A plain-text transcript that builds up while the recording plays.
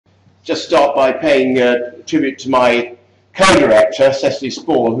just start by paying tribute to my co-director, Cecily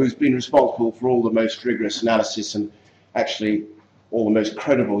Spall, who's been responsible for all the most rigorous analysis and actually all the most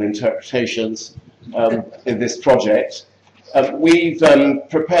credible interpretations in this project. We've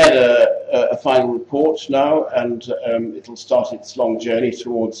prepared a final report now, and it'll start its long journey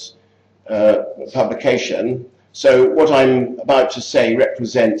towards publication. So what I'm about to say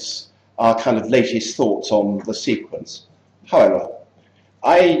represents our kind of latest thoughts on the sequence. However,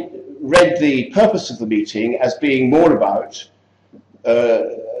 I read the purpose of the meeting as being more about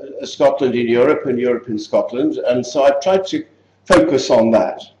Scotland in Europe and Europe in Scotland, and so I've tried to focus on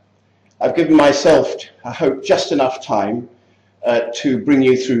that. I've given myself, I hope, just enough time to bring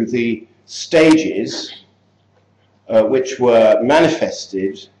you through the stages which were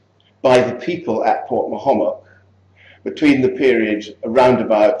manifested by the people at Portmahomack between the period around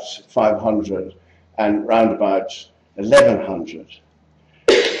about 500 and round about 1100.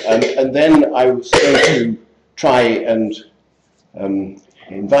 And then I was going to try and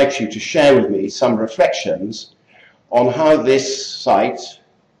invite you to share with me some reflections on how this site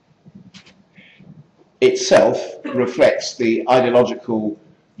itself reflects the ideological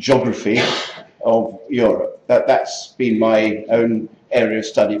geography of Europe. That's been my own area of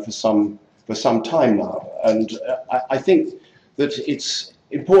study for some time now, and I think that it's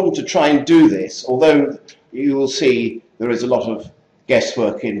important to try and do this, although you will see there is a lot of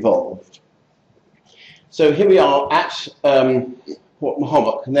guesswork involved. So here we are at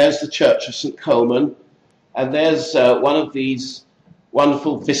Portmahomack, and there's the Church of St. Colman, and there's one of these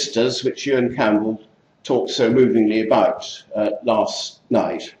wonderful vistas which Ewan Campbell talked so movingly about last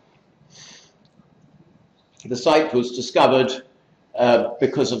night. The site was discovered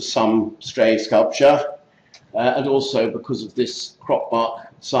because of some stray sculpture and also because of this crop mark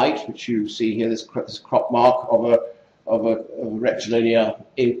site, which you see here, this crop mark of a rectilinear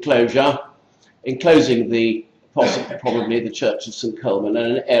enclosure, enclosing probably the Church of St. Colman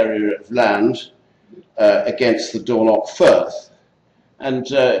and an area of land against the Dornoch Firth. And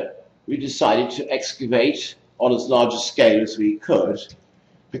we decided to excavate on as large a scale as we could,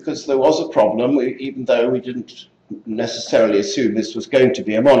 because there was a problem, even though we didn't necessarily assume this was going to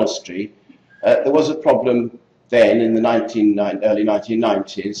be a monastery. There was a problem then in the early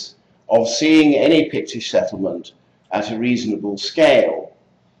 1990s of seeing any Pictish settlement at a reasonable scale,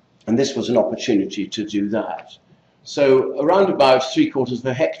 and this was an opportunity to do that. So around about 3/4 of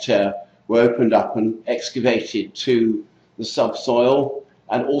a hectare were opened up and excavated to the subsoil,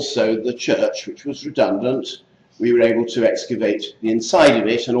 and also the church, which was redundant. We were able to excavate the inside of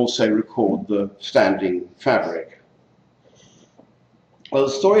it and also record the standing fabric. Well,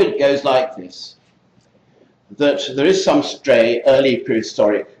 the story goes like this, that there is some stray early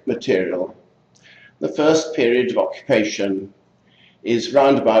prehistoric material. The first period of occupation is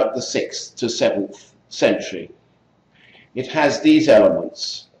round about the 6th to 7th century. It has these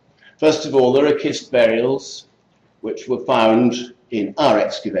elements. First of all, there are kist burials, which were found in our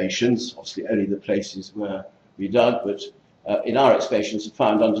excavations, obviously only the places where we dug, but in our excavations are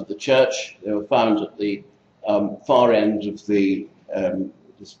found under the church. They were found at the far end of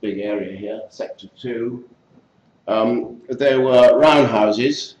this big area here, sector 2. There were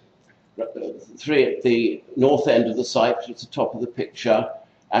roundhouses, 3 at the north end of the site, which is the top of the picture,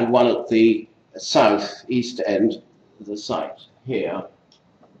 and 1 at the south-east end of the site here.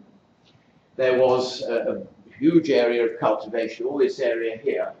 There was a huge area of cultivation. All this area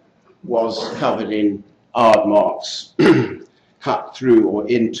here was covered in aardmarks cut through or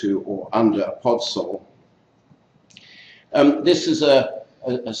into or under podsol. This is a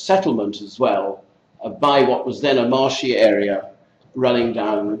settlement as well by what was then a marshy area running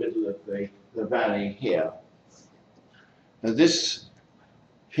down the middle of the valley here. Now, this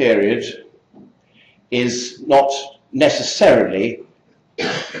period is not necessarily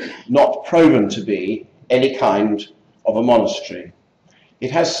not proven to be any kind of a monastery.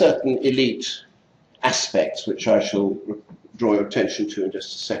 It has certain elite aspects which I shall draw your attention to in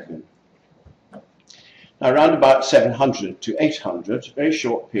just a second. Now, around about 700 to 800, a very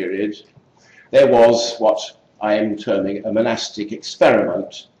short period, there was what I am terming a monastic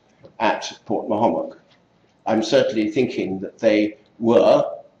experiment at Portmahomack. I'm certainly thinking that they were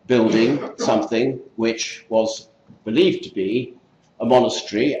building something which was believed to be a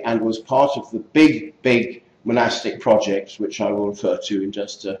monastery and was part of the big monastic project, which I will refer to in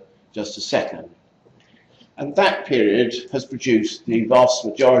just a second. And that period has produced the vast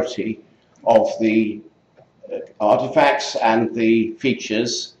majority of the artifacts and the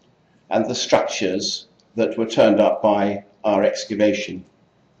features and the structures that were turned up by our excavation.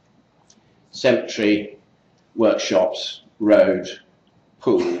 Cemetery, workshops, road,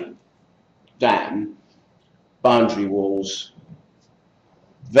 pool, dam, boundary walls,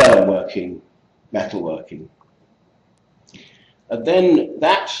 vale working, metalworking. And then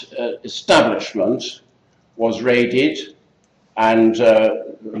that establishment was raided and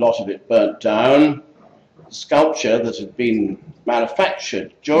a lot of it burnt down. The sculpture that had been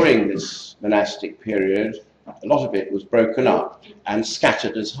manufactured during this monastic period, a lot of it was broken up and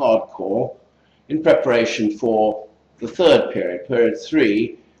scattered as hardcore in preparation for the third period, period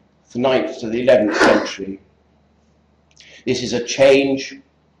 3, the 9th to the 11th century. This is a change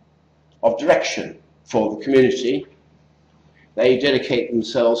of direction for the community. They dedicate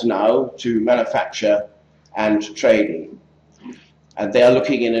themselves now to manufacture and trading. And they are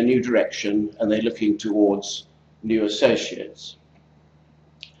looking in a new direction, and they're looking towards new associates.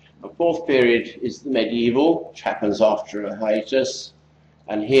 The fourth period is the medieval, which happens after a hiatus,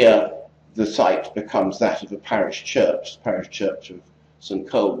 and here the site becomes that of a parish church, the parish church of St.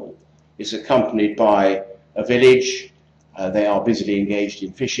 Coleman. It's accompanied by a village. They are busily engaged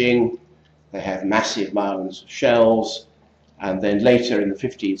in fishing. They have massive mounds of shells, and then later in the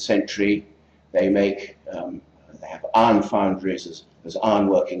 15th century they make they have iron foundries. There's iron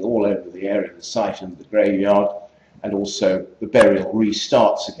working all over the area of the site and the graveyard, and also the burial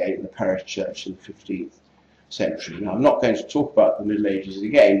restarts again in the parish church in the 15th century. Now, I'm not going to talk about the Middle Ages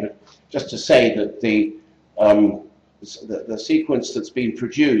again, but just to say that the sequence that's been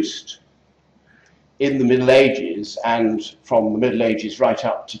produced in the Middle Ages and from the Middle Ages right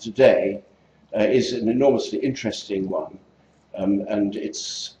up to today is an enormously interesting one, and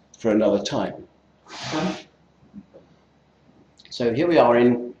it's for another time. So here we are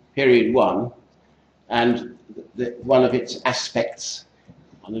in period 1, and one of its aspects,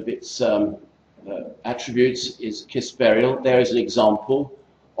 one of its attributes is kist burial. There is an example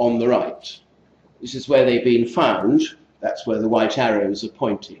on the right. This is where they've been found. That's where the white arrows are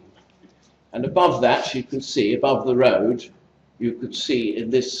pointing. And above that, you can see, above the road, you could see in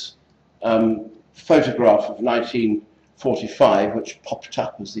this photograph of 1945, which popped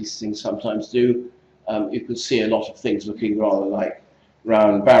up as these things sometimes do, you could see a lot of things looking rather like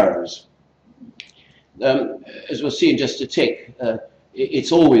round barrows. As we'll see in just a tick,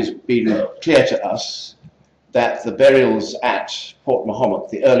 it's always been clear to us that the burials at Portmahomack,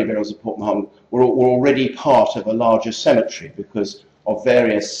 the early burials at Portmahomack, were already part of a larger cemetery because of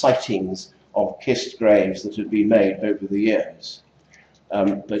various sightings of kist graves that had been made over the years.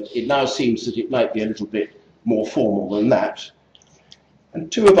 But it now seems that it might be a little bit more formal than that.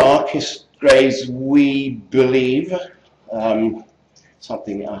 And two of our kist graves, we believe,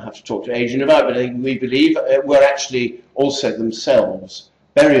 something I have to talk to Adrian about, but we believe were actually also themselves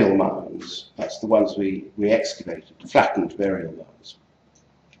burial mounds. That's the ones we excavated, flattened burial mounds.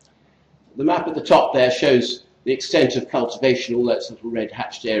 The map at the top there shows the extent of cultivation. All those little red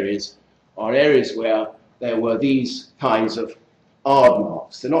hatched areas are areas where there were these kinds of aard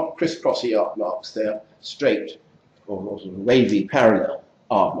marks. They're not crisscrossy aard marks, they're straight or sort of wavy parallel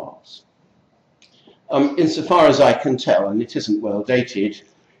aard marks. Insofar as I can tell, and it isn't well dated,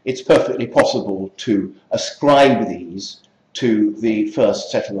 it's perfectly possible to ascribe these to the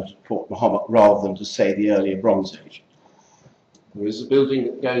first settlement at Portmahomack rather than to say the earlier Bronze Age. There is a building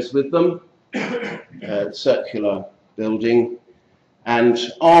that goes with them, a circular building, and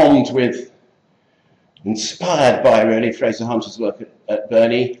armed with, inspired by really Fraser Hunter's work at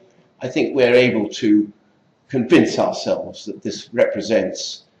Burney, I think we're able to convince ourselves that this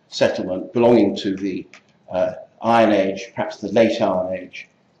represents settlement belonging to the Iron Age, perhaps the late Iron Age,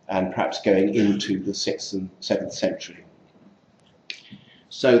 and perhaps going into the 6th and 7th century.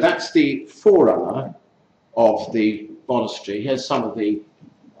 So that's the forerunner of the monastery. Here's some of the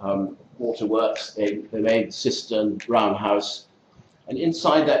waterworks. They made the cistern, roundhouse, and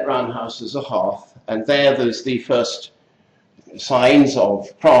inside that roundhouse is a hearth, and there's the first signs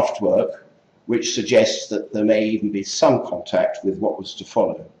of craft work, which suggests that there may even be some contact with what was to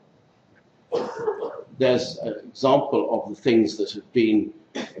follow. There's an example of the things that have been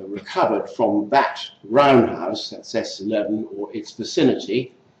recovered from that roundhouse, that's S11, or its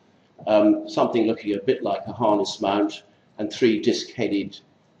vicinity, something looking a bit like a harness mount, and 3 disc-headed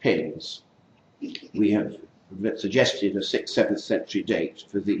pins. We have suggested a 6th, 7th century date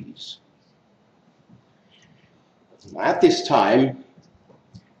for these. At this time,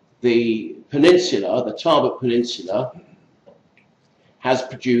 the peninsula, the Tarbert Peninsula, has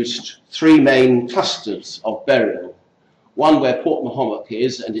produced 3 main clusters of burial. One where Portmahomack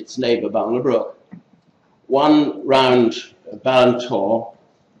is and its neighbour Balnabrook, one round Ballantor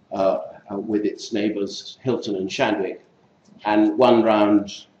with its neighbours Hilton and Shandwick, and one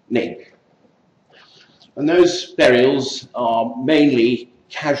round Nink. And those burials are mainly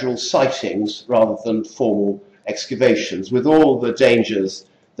casual sightings rather than formal excavations, with all the dangers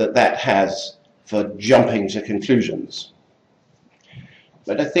that that has for jumping to conclusions.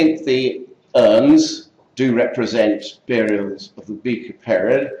 But I think the urns do represent burials of the Beaker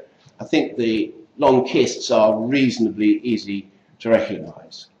period. I think the long kists are reasonably easy to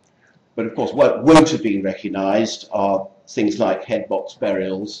recognise. But of course, what won't have been recognised are things like headbox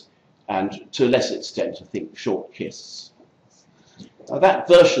burials and, to a lesser extent, I think, short kists. Now, that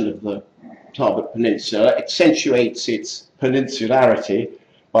version of the Tarbert Peninsula accentuates its peninsularity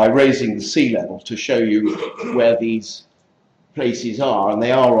by raising the sea level to show you where these places are, and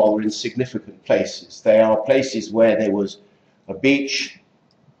they are rather insignificant places. They are places where there was a beach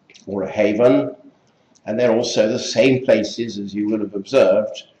or a haven, and they're also the same places, as you will have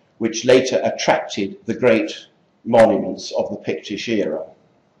observed, which later attracted the great monuments of the Pictish era.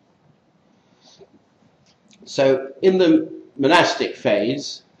 So in the monastic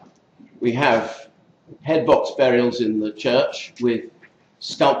phase, we have headbox burials in the church with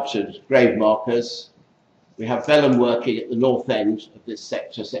sculptured grave markers. We have vellum working at the north end of this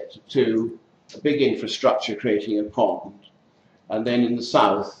sector, sector 2, a big infrastructure creating a pond. And then in the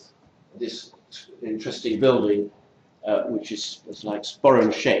south, this interesting building, which is like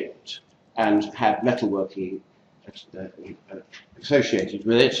sporran-shaped and had metalworking associated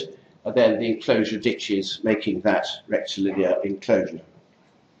with it, and then the enclosure ditches making that rectilinear enclosure.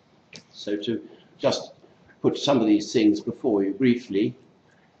 So to just put some of these things before you briefly,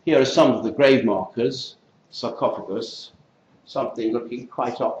 here are some of the grave markers, sarcophagus, something looking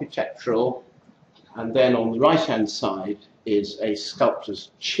quite architectural, and then on the right-hand side is a sculptor's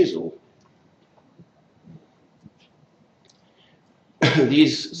chisel.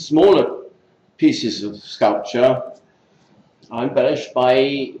 These smaller pieces of sculpture are embellished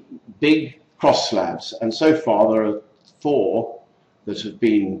by big cross slabs, and so far there are 4 that have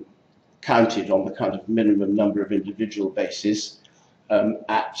been counted on the kind of minimum number of individual bases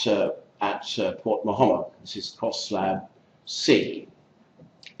at Portmahomack. This is cross slab C.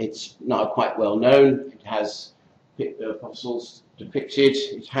 It's now quite well known. It has apostles depicted.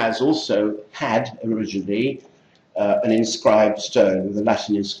 It has also had originally an inscribed stone with a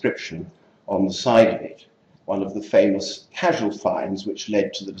Latin inscription on the side of it, one of the famous casual finds which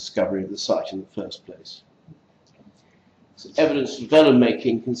led to the discovery of the site in the first place. So evidence of vellum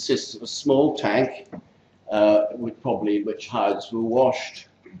making consists of a small tank which hides were washed,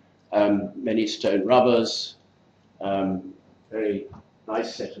 many stone rubbers, very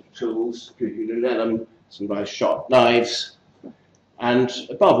nice set of tools, some nice sharp knives, and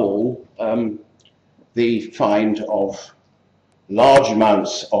above all, the find of large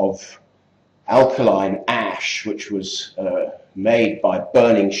amounts of alkaline ash, which was made by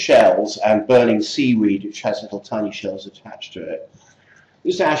burning shells and burning seaweed, which has little tiny shells attached to it.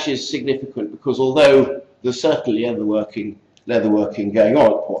 This ash is significant because although there's certainly leatherworking going on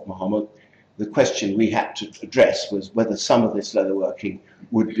at Portmahomack, the question we had to address was whether some of this leatherworking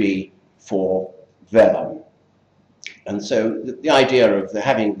would be for vellum. And so the idea of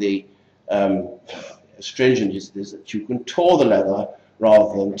having the astringent is that you can tar the leather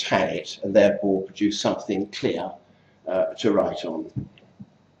rather than tan it, and therefore produce something clear to write on.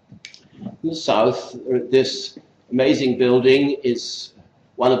 In the south, this amazing building is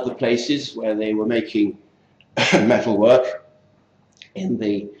one of the places where they were making metalwork in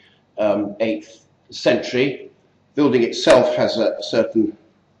the 8th century. The building itself has a certain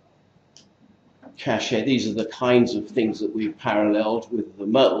cachet. These are the kinds of things that we've paralleled with the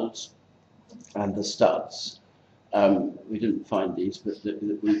moulds and the studs. We didn't find these, but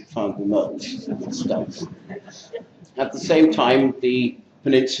we found the moulds and the studs. At the same time, the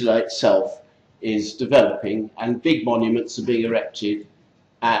peninsula itself is developing, and big monuments are being erected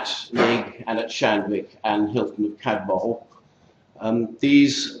at Ligg and at Shandwick and Hilton of Cadboll.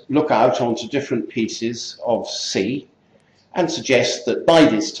 These look out onto different pieces of sea and suggest that by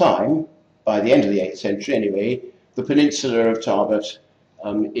this time, by the end of the 8th century anyway, the peninsula of Tarbert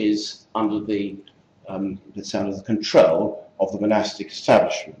is under the control of the monastic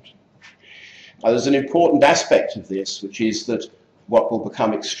establishment. Now, there's an important aspect of this, which is that what will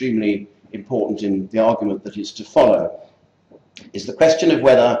become extremely important in the argument that is to follow is the question of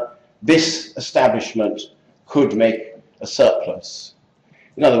whether this establishment could make a surplus.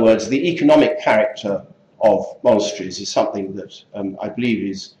 In other words, the economic character of monasteries is something that I believe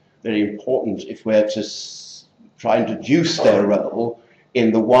is very important if we're to try and deduce their role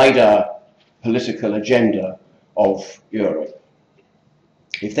in the wider political agenda of Europe.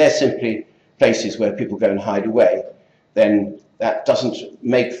 If they're simply places where people go and hide away, then that doesn't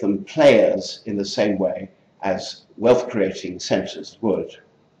make them players in the same way as wealth-creating centres would.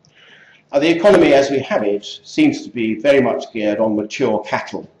 Now, the economy as we have it seems to be very much geared on mature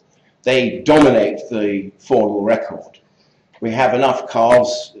cattle. They dominate the faunal record. We have enough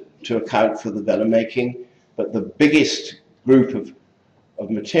calves to account for the vellum making, but the biggest group of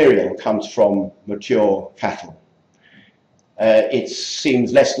material comes from mature cattle. It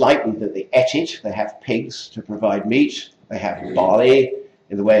seems less likely that they ate it. They have pigs to provide meat. They have barley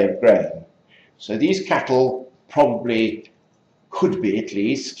in the way of grain. So these cattle probably could be, at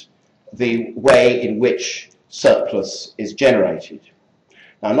least, the way in which surplus is generated.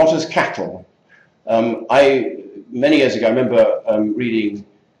 Now, not as cattle. Many years ago, I remember reading,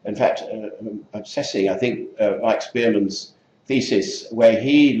 in fact, obsessing, I think, Mike Spearman's thesis, where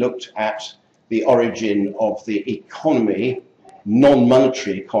he looked at the origin of the economy,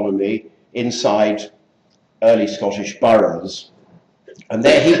 non-monetary economy, inside early Scottish boroughs. And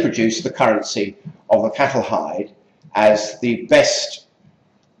there he produced the currency of the cattle hide as the best,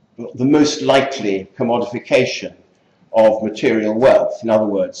 the most likely commodification of material wealth. In other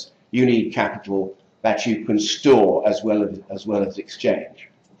words, you need capital that you can store as well as exchange.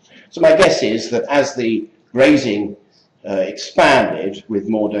 So my guess is that as the grazing expanded with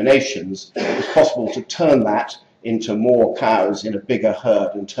more donations, it was possible to turn that into more cows in a bigger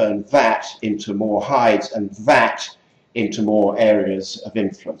herd and turn that into more hides and that into more areas of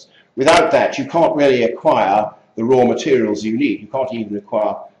influence. Without that, you can't really acquire the raw materials you need. You can't even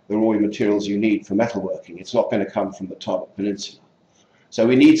acquire the raw materials you need for metalworking. It's not going to come from the Tarbert Peninsula. So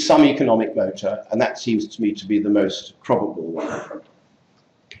we need some economic motor, and that seems to me to be the most probable one.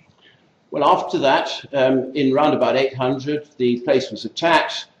 Well, after that, in round about 800, the place was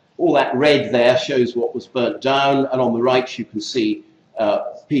attacked. All that red there shows what was burnt down, and on the right you can see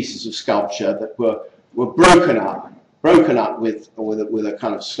pieces of sculpture that were broken up with a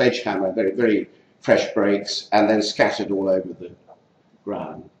kind of sledgehammer, very, very fresh breaks, and then scattered all over the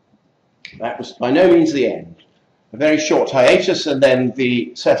ground. That was by no means the end. A very short hiatus, and then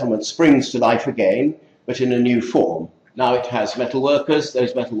the settlement springs to life again, but in a new form. Now it has metal workers.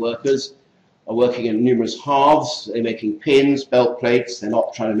 Those metal workers are working in numerous halves. They're making pins, belt plates. They're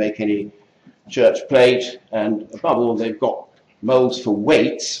not trying to make any church plate. And above all, they've got moulds for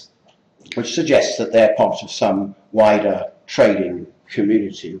weights, which suggests that they're part of some wider trading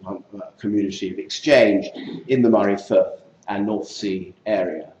community of exchange in the Murray Firth and North Sea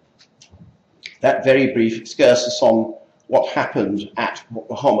area. That very brief excursus on what happened at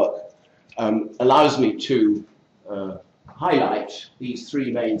Portmahomack allows me to highlight these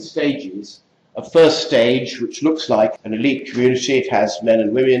three main stages. A first stage, which looks like an elite community. It has men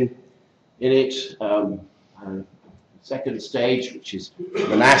and women in it. A second stage, which is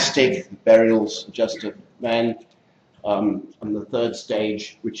monastic, burials just of men. And the third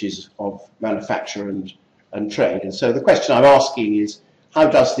stage, which is of manufacture and trade. And so the question I'm asking is, how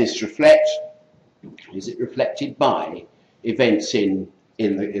does this reflect? Is it reflected by events in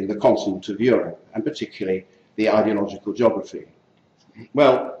the continent of Europe, and particularly the ideological geography?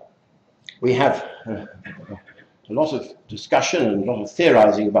 Well, we have a lot of discussion and a lot of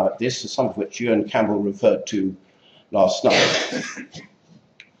theorizing about this, some of which Ewan Campbell referred to last night.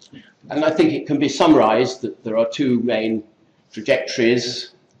 And I think it can be summarized that there are two main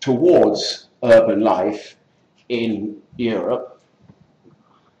trajectories towards urban life in Europe.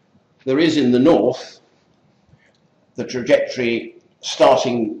 There is in the north the trajectory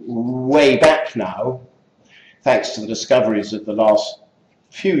starting way back now, thanks to the discoveries of the last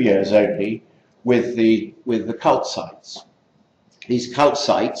few years only, with the cult sites. These cult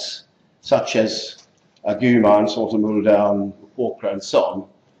sites, such as Aguma and Saltamulda, Porkra and so on,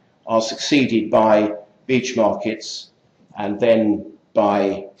 are succeeded by beach markets and then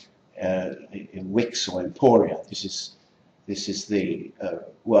by wicks or emporia. This is the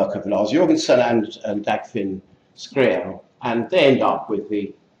work of Lars Jorgensen and Dagfinn Skreal, and they end up with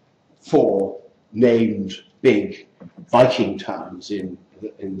the four named big Viking towns in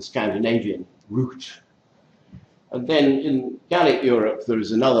the Scandinavian route. And then in Gallic Europe there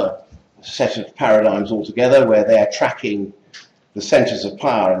is another set of paradigms altogether, where they are tracking the centres of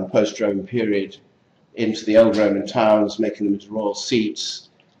power in the post-Roman period into the old Roman towns, making them into royal seats,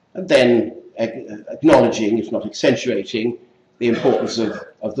 and then acknowledging, if not accentuating, the importance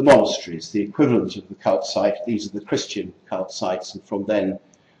of the monasteries, the equivalent of the cult site. These are the Christian cult sites, and from then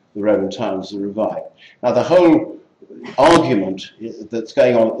the Roman towns are revived. Now, the whole argument that's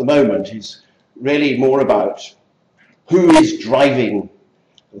going on at the moment is really more about who is driving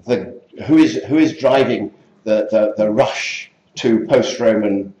the rush to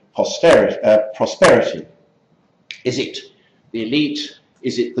post-Roman prosperity. Is it the elite?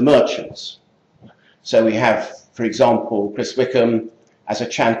 Is it the merchants? So we have, for example, Chris Wickham as a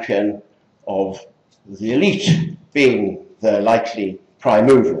champion of the elite being the likely prime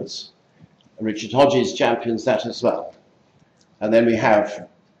movers. Richard Hodges champions that as well. And then we have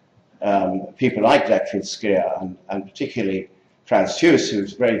people like Declan Skier and particularly Franz Hughes, who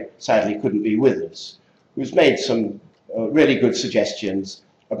very sadly couldn't be with us, who's made some really good suggestions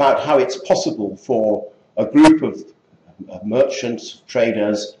about how it's possible for a group of merchants,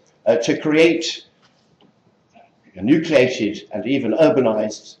 traders, to create nucleated and even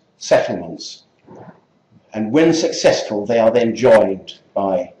urbanized settlements. And when successful, they are then joined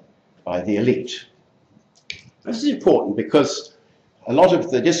by the elite. This is important because a lot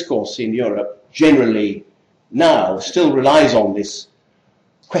of the discourse in Europe generally now still relies on this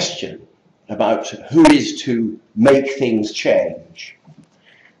question about who is to make things change.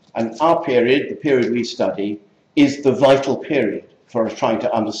 And our period, the period we study, is the vital period for us trying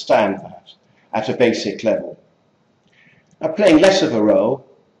to understand that at a basic level. Now, playing less of a role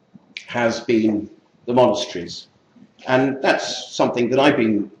has been the monasteries. And that's something that I've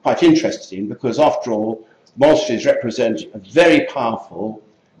been quite interested in because, after all, monasteries represent a very powerful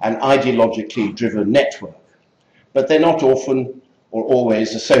and ideologically driven network. But they're not often or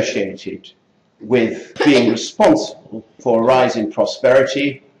always associated with being responsible for a rise in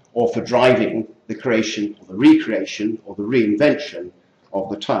prosperity or for driving the creation or the recreation or the reinvention of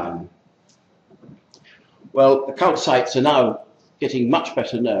the town. Well, the cult sites are now getting much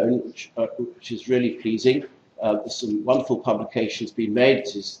better known, which is really pleasing. There's some wonderful publications being made.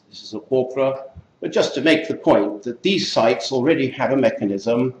 This is a corpora. But just to make the point that these sites already have a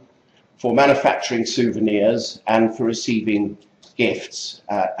mechanism for manufacturing souvenirs and for receiving gifts,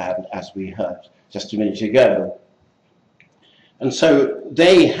 and as we heard just a minute ago. And so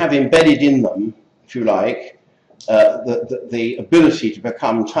they have embedded in them, if you like, the ability to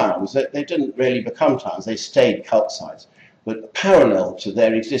become towns. They didn't really become towns, they stayed cult sites. But parallel to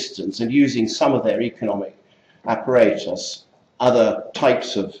their existence and using some of their economic apparatus, other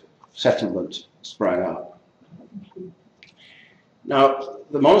types of settlement sprang up. Now,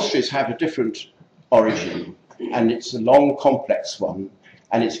 the monasteries have a different origin, and it's a long, complex one,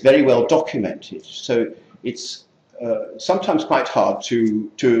 and it's very well documented. So it's sometimes quite hard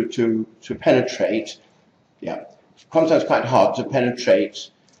to penetrate. Yeah, sometimes quite hard to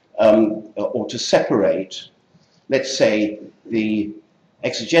penetrate or to separate, let's say, the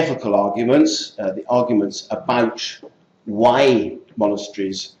exegetical arguments, the arguments about why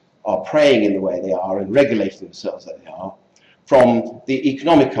monasteries are praying in the way they are and regulating themselves as they are, from the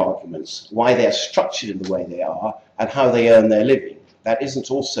economic arguments, why they are structured in the way they are and how they earn their living. That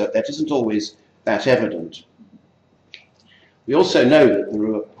isn't always that evident. We also know that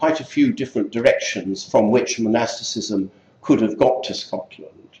there are quite a few different directions from which monasticism could have got to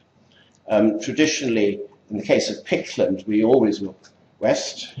Scotland. Traditionally, in the case of Pictland, we always look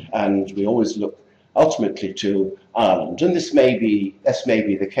west, and we always look ultimately to Ireland, and this may be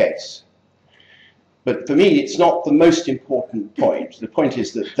the case. But for me, it's not the most important point. The point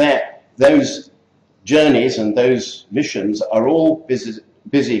is that those journeys and those missions are all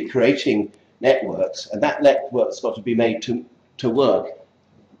busy creating networks, and that network's got to be made to work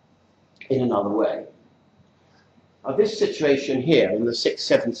in another way. Now, this situation here in the 6th,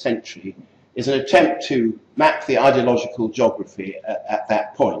 7th century is an attempt to map the ideological geography at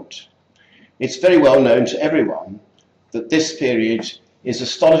that point. It's very well known to everyone that this period is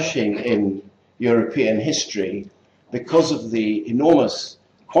astonishing in European history because of the enormous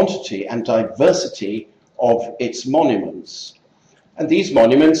quantity and diversity of its monuments. And these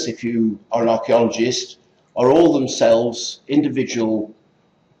monuments, if you are an archaeologist, are all themselves individual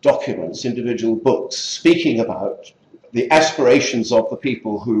documents, individual books, speaking about the aspirations of the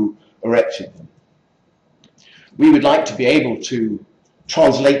people who erected them. We would like to be able to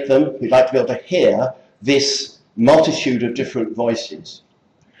translate them. We'd like to be able to hear this multitude of different voices.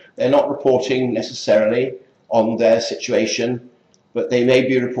 They're not reporting necessarily on their situation, but they may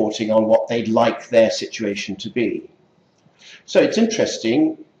be reporting on what they'd like their situation to be. So it's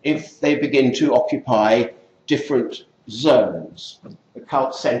interesting if they begin to occupy different zones. The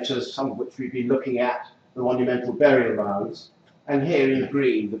cult centres, some of which we've been looking at, the monumental burial mounds, and here in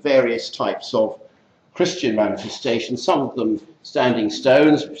green, the various types of Christian manifestations, some of them standing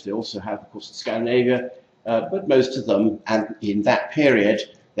stones, which they also have, of course, in Scandinavia, but most of them, and in that period,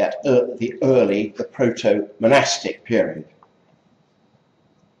 the proto-monastic period.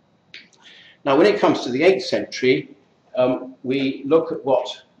 Now, when it comes to the 8th century, we look at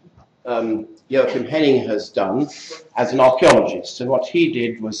what Joachim Henning has done as an archaeologist. And what he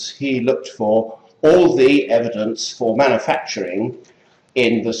did was he looked for all the evidence for manufacturing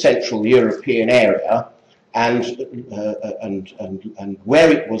in the Central European area and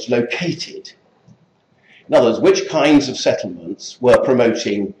where it was located. In other words, which kinds of settlements were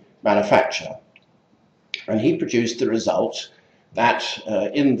promoting manufacture. And he produced the result that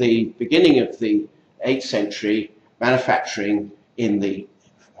in the beginning of the 8th century, manufacturing in the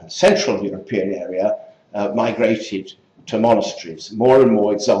Central European area migrated to monasteries. More and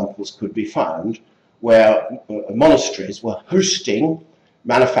more examples could be found where monasteries were hosting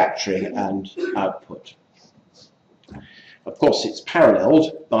manufacturing and output. Of course, it's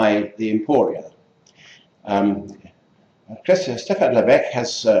paralleled by the emporia. Stefan Lebec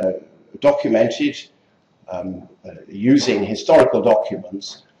has documented, using historical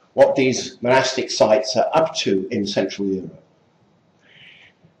documents, what these monastic sites are up to in Central Europe.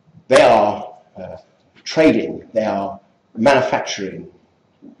 They are trading, they are manufacturing,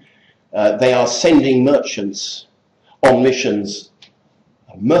 they are sending merchants on missions,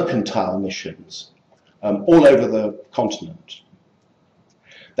 mercantile missions, all over the continent.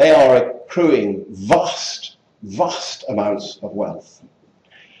 They are accruing vast amounts of wealth.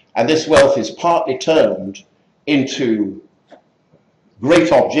 And this wealth is partly turned into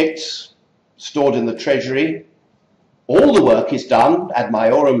great objects stored in the treasury. All the work is done, ad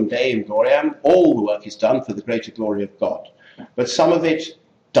maiorem Deum gloriam, all the work is done for the greater glory of God. But some of it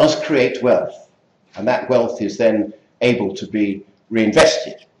does create wealth, and that wealth is then able to be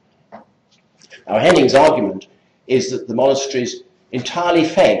reinvested. Now, Henning's argument is that the monasteries entirely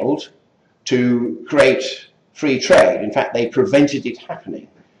failed to create free trade. In fact, they prevented it happening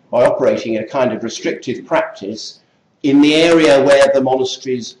by operating in a kind of restrictive practice in the area where the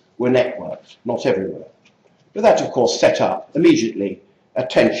monasteries were networked, not everywhere. But that, of course, set up immediately a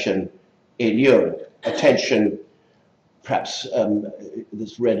tension in Europe, a tension, perhaps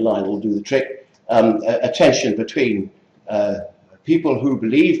this red line will do the trick, a tension between people who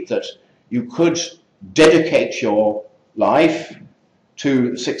believed that you could dedicate your life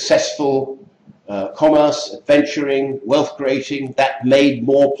to successful commerce, adventuring, wealth creating, that made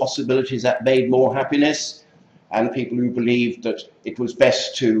more possibilities, that made more happiness, and people who believed that it was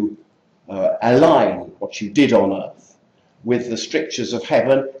best to align what you did on earth with the strictures of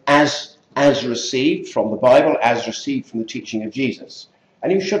heaven as received from the Bible, as received from the teaching of Jesus.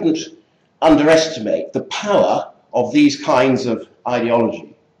 And you shouldn't underestimate the power of these kinds of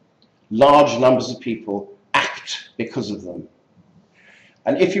ideology. Large numbers of people act because of them.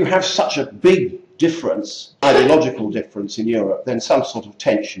 And if you have such a big difference, ideological difference in Europe, then some sort of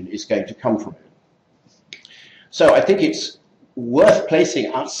tension is going to come from it. So I think it's worth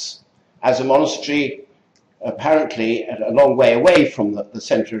placing us as a monastery, apparently a long way away from the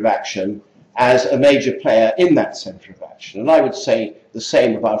centre of action, as a major player in that centre of action. And I would say the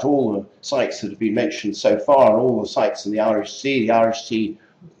same about all the sites that have been mentioned so far, and all the sites in the Irish Sea. The Irish Sea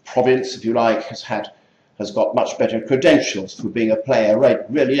province, if you like, has got much better credentials for being a player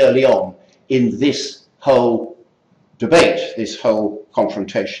really early on in this whole debate, this whole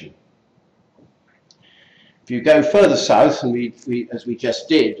confrontation. If you go further south, and as we just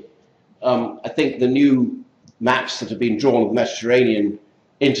did, I think the new maps that have been drawn of the Mediterranean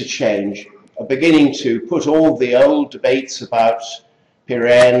interchange are beginning to put all the old debates about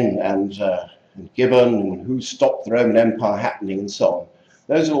Pyrene and Gibbon and who stopped the Roman Empire happening and so on.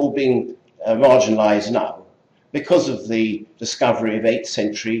 Those are all being marginalised now because of the discovery of 8th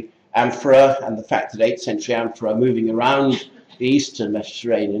century amphora and the fact that 8th century amphora are moving around the eastern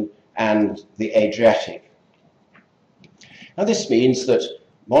Mediterranean and the Adriatic. Now this means that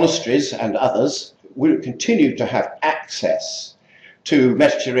monasteries and others will continue to have access to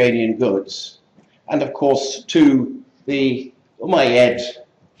Mediterranean goods and of course to the Umayyad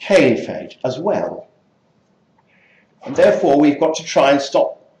Caliphate as well. And therefore we've got to try and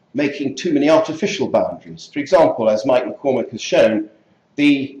stop making too many artificial boundaries. For example, as Mike McCormack has shown,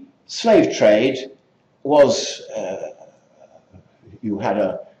 the slave trade was, you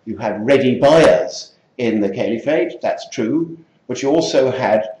had ready buyers in the Caliphate, that's true, but you also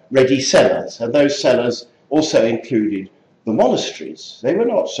had ready sellers, and those sellers also included the monasteries. They were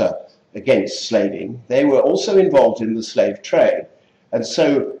not against slaving, they were also involved in the slave trade. And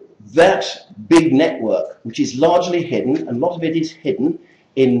so that big network, which is largely hidden, and a lot of it is hidden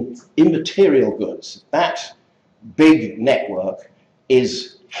in immaterial goods, that big network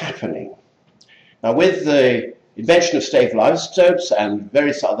is happening. Now with the invention of stable isotopes and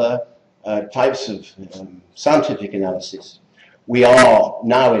various other types of scientific analysis, we are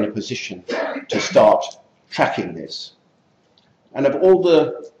now in a position to start tracking this. And of all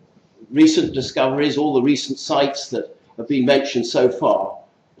the recent discoveries, all the recent sites that have been mentioned so far,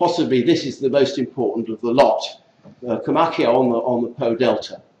 possibly this is the most important of the lot, Comachia on the Po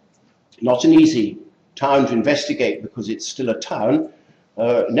Delta. Not an easy town to investigate because it's still a town.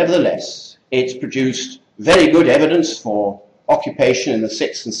 Nevertheless, it's produced very good evidence for occupation in the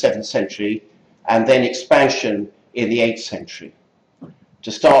 6th and 7th century, and then expansion in the 8th century.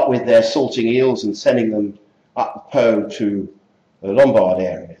 To start with, they're salting eels and sending them up the Po to the Lombard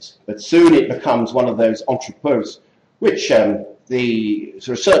areas. But soon it becomes one of those entrepôts which the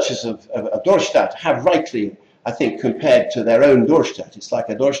researchers of Dorstadt have rightly, I think, compared to their own Dorstadt. It's like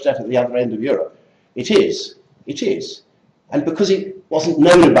a Dorstadt at the other end of Europe. It is. It is. And because it wasn't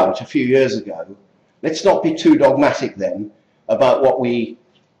known about a few years ago, let's not be too dogmatic then about what we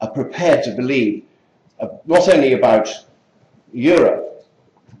are prepared to believe, not only about Europe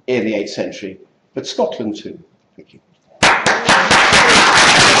in the 8th century, but Scotland too. Thank you.